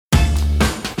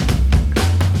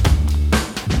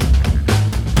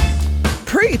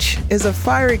is a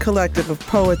fiery collective of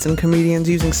poets and comedians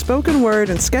using spoken word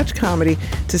and sketch comedy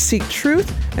to seek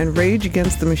truth and rage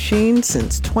against the machine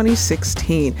since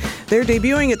 2016. They're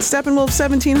debuting at Steppenwolf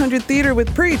 1700 Theater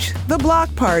with Preach, The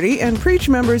Block Party, and Preach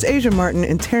members Asia Martin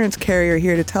and Terrence Carey are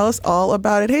here to tell us all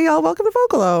about it. Hey, y'all, welcome to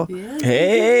Vocalo.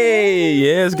 Hey,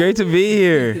 yeah, it's great to be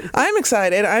here. I'm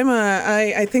excited.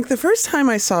 I think the first time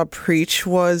I saw Preach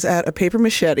was at a paper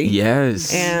machete.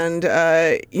 Yes. And,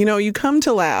 you come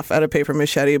to laugh at a paper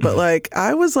machete, but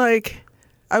I was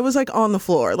on the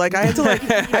floor. Like I had to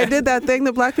I did that thing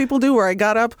that black people do where I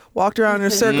got up, walked around in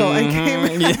a circle, and came.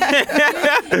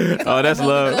 Oh, that's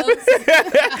love.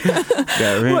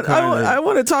 I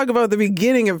want to talk about the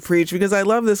beginning of Preach because I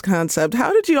love this concept.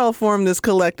 How did you all form this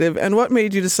collective, and what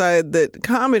made you decide that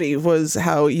comedy was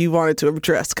how you wanted to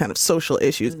address kind of social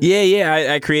issues?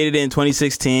 I created it in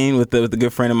 2016 with a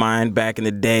good friend of mine back in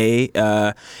the day.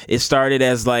 It started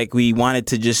as we wanted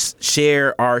to just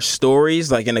share our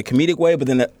stories in a comedic way, but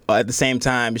then at the same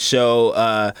time show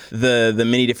the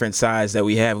many different sides that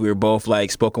we have. We were both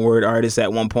spoken word artists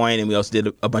at one point, and we also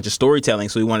did a bunch of storytelling,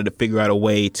 so we wanted to figure out a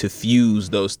way to fuse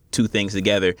those two things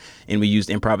together, and we used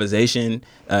improvisation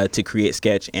to create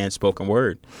sketch and spoken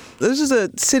word. This is a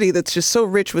city that's just so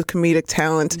rich with comedic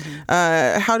talent.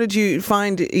 How did you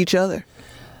find each other?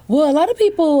 Well, a lot of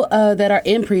people that are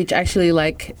in Preach actually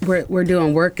we're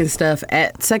doing work and stuff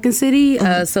at Second City.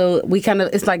 So we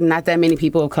it's not that many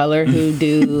people of color who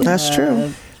do. That's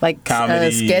true.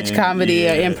 Comedy, sketch comedy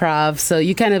or improv. So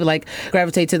you kind of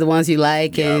gravitate to the ones you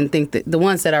like and think that the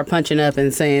ones that are punching up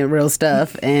and saying real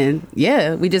stuff. And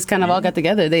we just kind of all got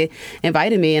together. They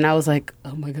invited me and I was like,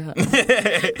 oh my God,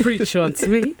 Preach wants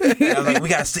me. I was we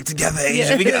got to stick together,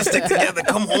 Asia. We got to stick together.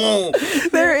 Come on.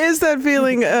 There is that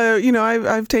feeling,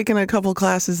 I've taken a couple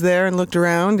classes there and looked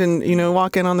around and,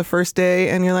 walk in on the first day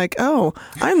and you're like, oh,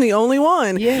 I'm the only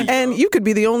one. Yeah. And you could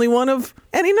be the only one of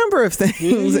any number of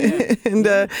things.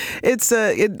 And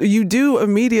you do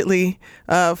immediately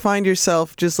find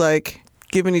yourself just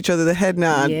giving each other the head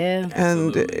nod. Yeah.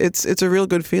 And it's a real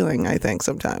good feeling, I think,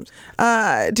 sometimes.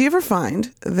 Do you ever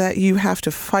find that you have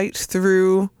to fight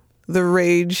through the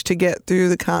rage to get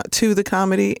through to the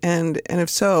comedy? And if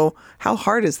so, how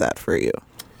hard is that for you?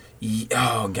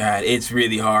 Oh God, it's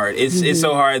really hard. It's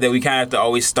so hard that we kind of have to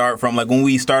always start from when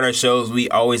we start our shows, we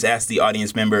always ask the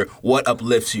audience member what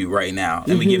uplifts you right now,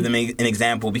 and we give them an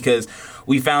example because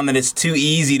we found that it's too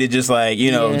easy to just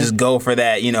just go for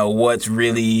that. What's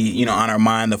really on our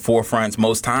mind, the forefronts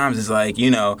most times is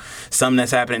something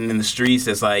that's happening in the streets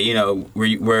that's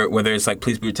whether it's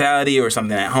police brutality or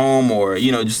something at home or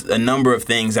just a number of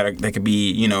things that could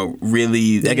be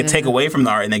really that could take away from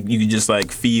the art and that you could just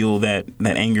feel that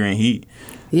anger and heat.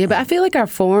 Yeah, but I feel our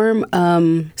form,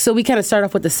 so we kind of start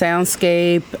off with the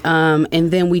soundscape,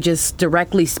 and then we just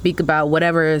directly speak about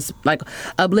whatever is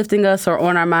uplifting us or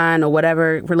on our mind or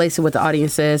whatever relates to what the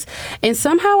audience says. And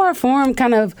somehow our form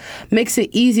kind of makes it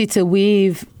easy to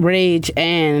weave rage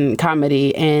and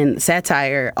comedy and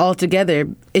satire all together.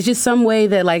 It's just some way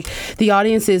that the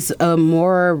audience is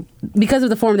more, because of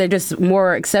the form, they're just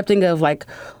more accepting of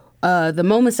the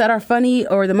moments that are funny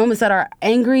or the moments that are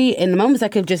angry and the moments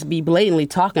that could just be blatantly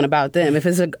talking about them. If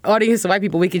it's an audience of white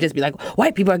people, we could just be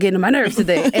white people are getting on my nerves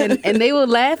today. And they will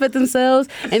laugh at themselves,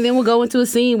 and then we'll go into a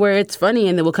scene where it's funny,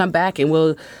 and then we'll come back and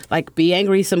we'll be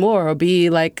angry some more or be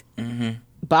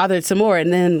bothered some more,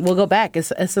 and then we'll go back.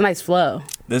 It's a nice flow.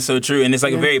 That's so true. And it's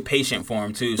a very patient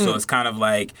form too. So it's kind of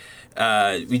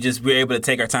we're able to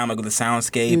take our time with the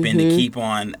soundscape and to keep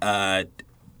on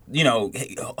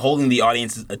holding the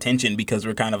audience's attention because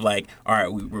we're kind of all right,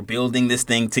 we're building this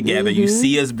thing together. You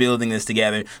see us building this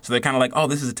together. So they're kind of oh,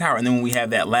 this is a tower. And then when we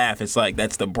have that laugh, it's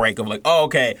that's the break of oh,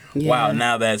 okay, wow,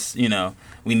 now that's,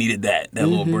 we needed that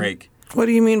little break. What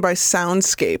do you mean by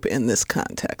soundscape in this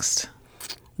context?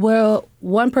 Well,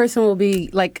 one person will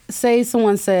be say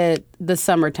someone said the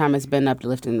summertime has been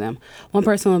uplifting them. One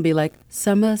person will be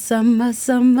summer, summer,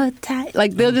 summertime.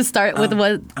 They'll just start with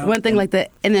one thing like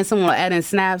that, and then someone will add in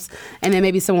snaps, and then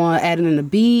maybe someone will add in a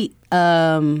beat.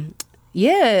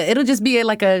 It'll just be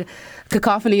a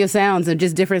cacophony of sounds and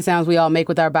just different sounds we all make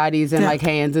with our bodies and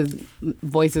hands and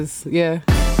voices. Yeah.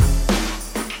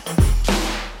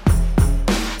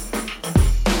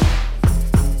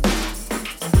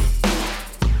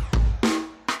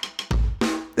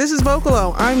 This is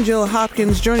Vocalo. I'm Jill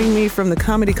Hopkins. Joining me from the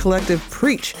comedy collective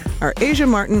Preach are Asia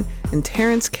Martin and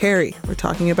Terrence Carey. We're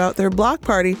talking about their block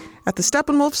party at the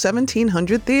Steppenwolf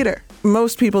 1700 Theater.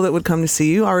 most people that would come to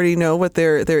see you already know what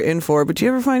they're in for, but do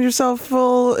you ever find yourself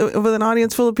with an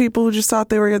audience full of people who just thought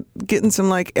they were getting some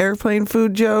like airplane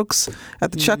food jokes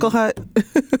at the Chuckle Hut?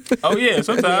 Oh yeah,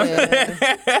 sometimes.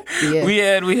 Yeah.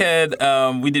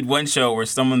 We did one show where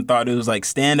someone thought it was like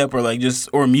stand up or like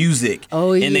or music.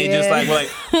 Oh yeah. And they just were like,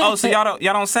 oh, so y'all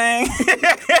don't sing?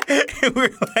 And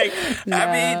we're like, Nah.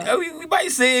 I mean, we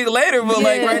might sing later, but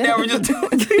like right now we're just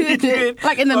doing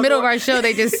like in the middle of our show,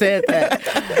 they just said that.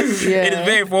 Yeah. It is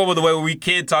very formal the way we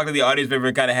can talk to the audience member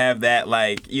and kind of have that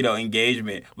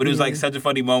engagement. But it was like such a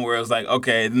funny moment where it was like,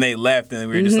 okay, and they left and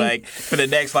we were just like for the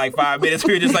next 5 minutes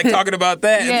we were just like talking about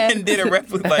that and then did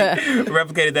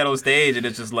replicated that on stage, and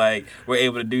it's just like we're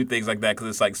able to do things like that because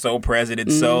it's like so present,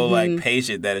 it's so like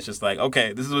patient that it's just like,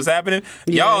 okay, this is what's happening.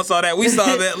 Y'all saw that, we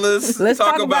saw that. Let's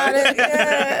talk about it.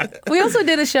 Yeah. We also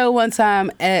did a show one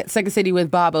time at Second City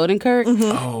with Bob Odenkirk,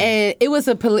 and it was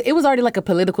already like a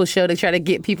political show to try to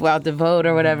get people out to vote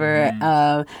or whatever.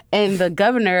 And the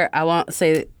governor, I won't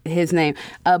say his name,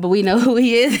 but we know who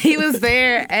he is. He was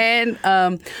there, and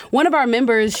one of our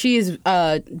members, she's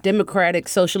Democratic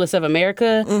Socialist of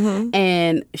America,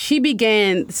 and she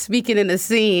began speaking in the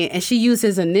scene, and she used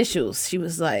his initials. She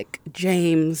was like,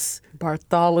 James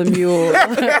Bartholomew.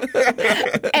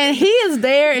 And he is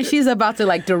there, and she's about to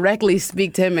like directly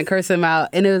speak to him and curse him out.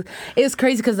 And it was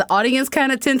crazy because the audience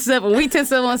kind of tensed up, and we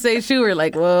tensed up on stage too. We're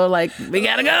like, well, like we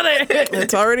gotta go there.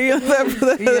 It's already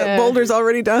that boulder's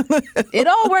already done. It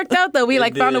all worked out though. We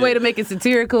found a way to make it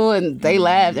satirical, and they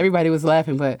laughed. Everybody was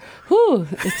laughing, but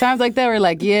it's times like that we're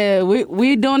like, yeah,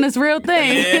 we doing this real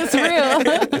thing. Yeah. It's real.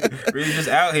 Really just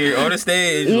out here on the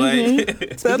stage. Like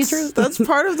That's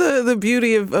part of the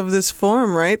beauty of this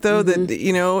form, right? Though that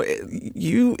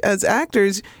you as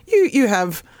actors, you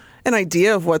have an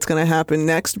idea of what's going to happen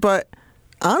next, but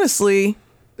honestly,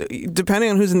 depending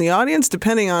on who's in the audience,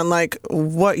 depending on like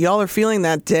what y'all are feeling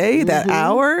that day, that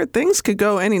hour, things could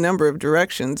go any number of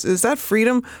directions. Is that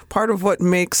freedom part of what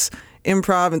makes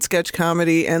improv and sketch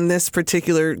comedy and this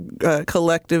particular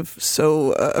collective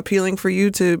so appealing for you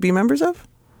to be members of?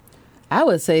 I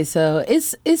would say so.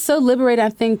 It's so liberating. I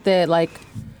think that like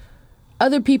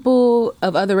other people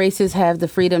of other races have the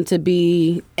freedom to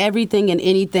be everything and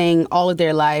anything all of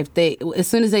their life. As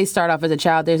soon as they start off as a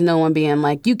child, there's no one being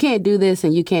like, you can't do this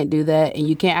and you can't do that and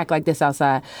you can't act like this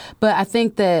outside. But I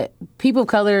think that people of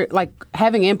color, like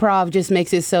having improv just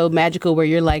makes it so magical where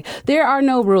you're like, there are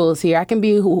no rules here. I can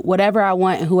be whatever I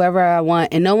want and whoever I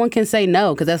want, and no one can say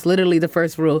no, because that's literally the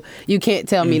first rule. You can't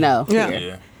tell me no.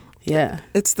 Yeah.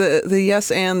 It's the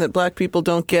yes and that black people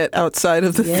don't get outside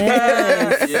of the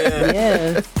theater.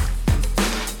 Yeah.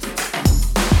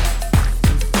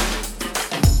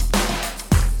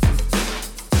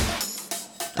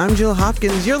 I'm Jill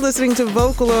Hopkins. You're listening to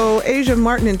Vocalo. Asia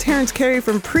Martin and Terrence Carey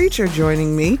from Preach are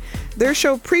joining me. Their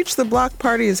show Preach the Block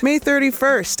Party is May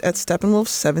 31st at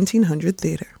Steppenwolf's 1700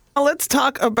 Theater. Let's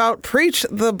talk about Preach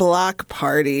the Block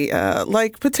Party.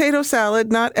 Like potato salad,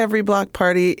 not every block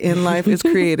party in life is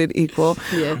created equal.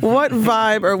 Yeah. What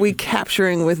vibe are we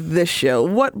capturing with this show?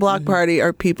 What block party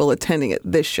are people attending at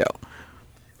this show?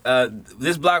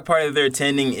 This block party that they're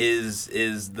attending is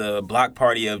the block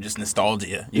party of just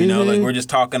nostalgia. You know, like we're just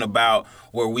talking about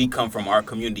where we come from, our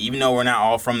community. Even though we're not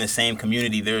all from the same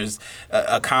community, there's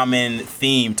a common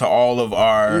theme to all of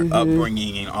our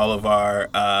upbringing and all of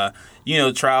our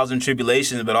trials and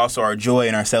tribulations, but also our joy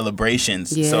and our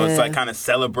celebrations. Yeah. So it's like kind of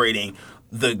celebrating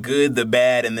the good, the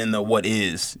bad, and then the what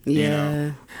is.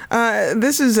 Yeah.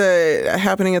 This is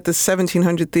happening at the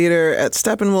 1700 Theater at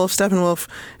Steppenwolf. Steppenwolf,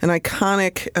 an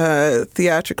iconic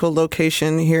theatrical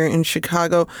location here in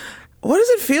Chicago. What does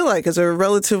it feel like as a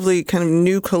relatively kind of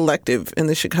new collective in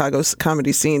the Chicago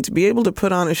comedy scene to be able to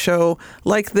put on a show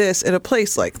like this at a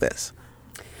place like this?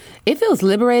 It feels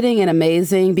liberating and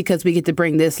amazing because we get to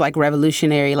bring this like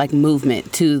revolutionary like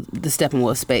movement to the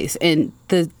Steppenwolf space. And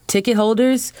the ticket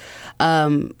holders,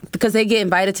 because they get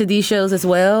invited to these shows as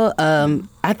well,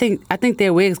 I think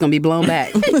their wig's gonna be blown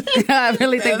back. I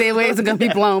really think their wigs are gonna be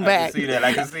blown back.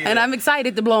 I can see that. And I'm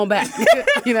excited to blow them back.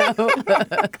 Yeah.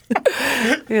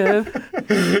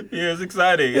 Yeah, it's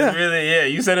exciting. Yeah. It's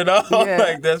really, you said it all. Yeah.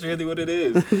 Like that's really what it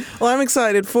is. Well, I'm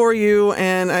excited for you,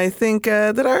 and I think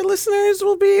that our listeners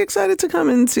will be excited to come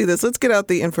and see this. Let's get out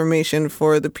the information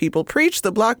for the people. Preach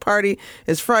the Block Party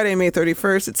is Friday, May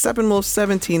 31st at Steppenwolf's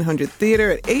 1700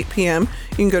 Theater at 8 p.m.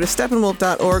 You can go to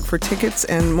steppenwolf.org for tickets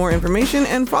and more information,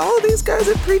 and follow these guys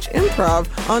at Preach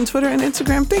Improv on Twitter and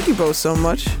Instagram. Thank you both so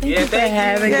much. Thank you for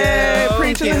having us.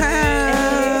 Preach in the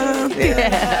house.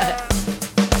 Yeah.